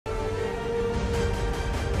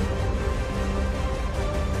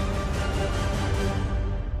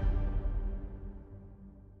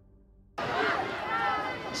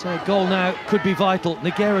So a goal now could be vital.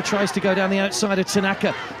 Nogueira tries to go down the outside of Tanaka,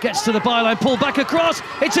 gets to the byline, pulled back across.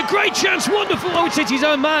 It's a great chance, wonderful. Oh, it's hit his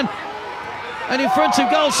own man. And in front of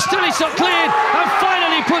goal, still it's not cleared, and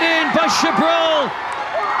finally put in by Chabrol.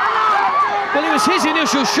 Well, it was his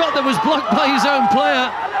initial shot that was blocked by his own player,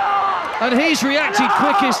 and he's reacted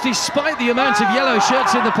quickest despite the amount of yellow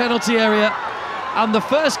shirts in the penalty area. And the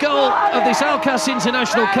first goal of this Alkass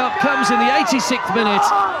International Cup comes in the 86th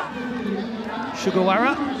minute.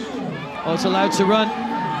 Sugawara, oh, it's allowed to run.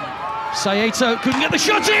 Saeto couldn't get the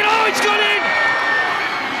shot in, oh, it's gone in!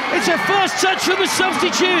 It's a first touch from the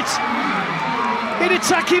substitute.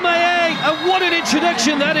 Hidetaki Mae, and what an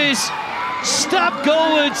introduction that is. Stab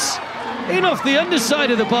goalwards, in off the underside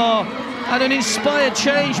of the bar, and an inspired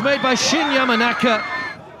change made by Shin Yamanaka.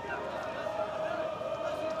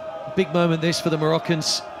 Big moment this for the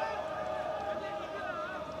Moroccans.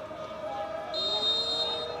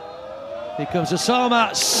 Here comes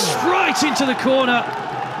Osama, right into the corner.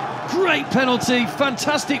 Great penalty,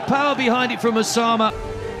 fantastic power behind it from Osama.